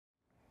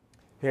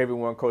Hey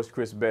everyone, Coach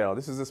Chris Bell.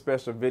 This is a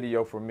special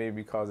video for me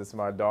because it's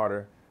my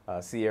daughter,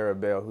 Sierra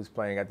Bell, who's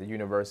playing at the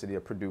University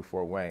of Purdue,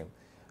 Fort Wayne.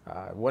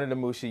 One of the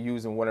moves she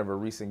used in one of her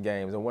recent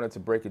games, I wanted to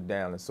break it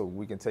down and so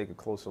we can take a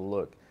closer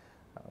look.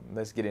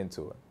 Let's get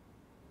into it.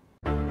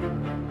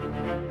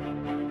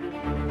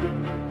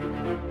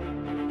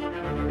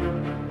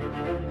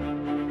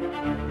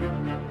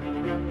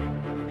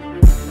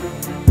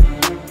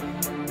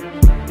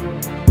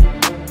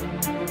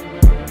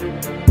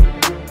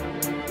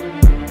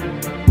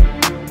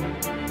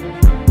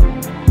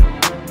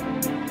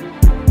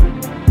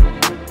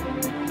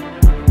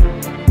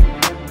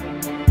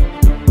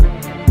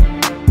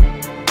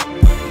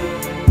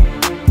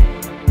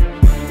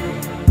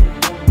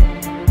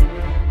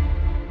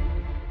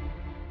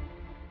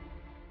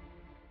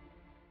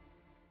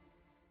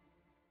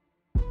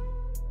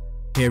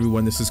 Hey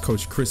everyone, this is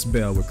Coach Chris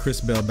Bell with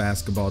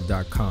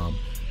ChrisBellBasketball.com.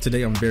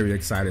 Today I'm very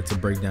excited to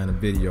break down a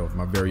video of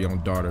my very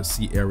own daughter,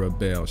 Sierra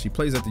Bell. She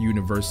plays at the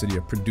University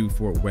of Purdue,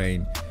 Fort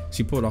Wayne.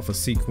 She pulled off a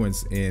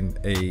sequence in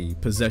a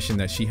possession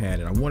that she had,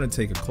 and I want to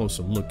take a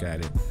closer look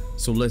at it.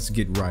 So let's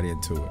get right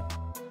into it.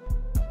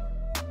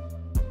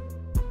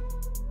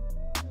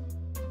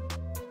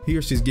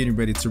 Here she's getting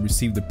ready to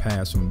receive the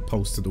pass from the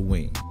post to the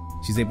wing.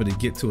 She's able to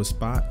get to a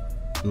spot,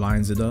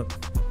 lines it up,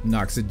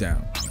 knocks it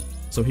down.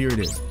 So here it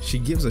is. She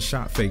gives a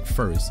shot fake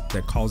first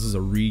that causes a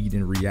read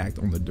and react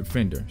on the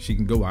defender. She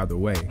can go either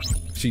way.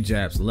 She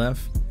jabs left,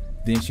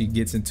 then she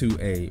gets into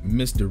a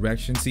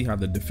misdirection. See how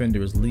the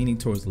defender is leaning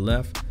towards the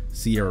left?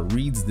 Sierra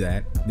reads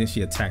that, then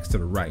she attacks to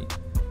the right.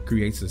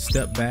 Creates a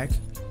step back,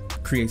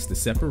 creates the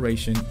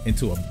separation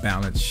into a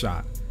balanced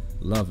shot.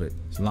 Love it.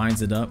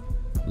 Lines it up,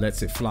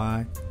 lets it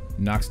fly,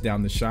 knocks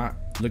down the shot.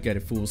 Look at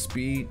it full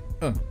speed.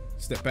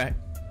 Step back.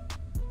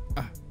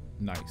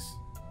 Nice.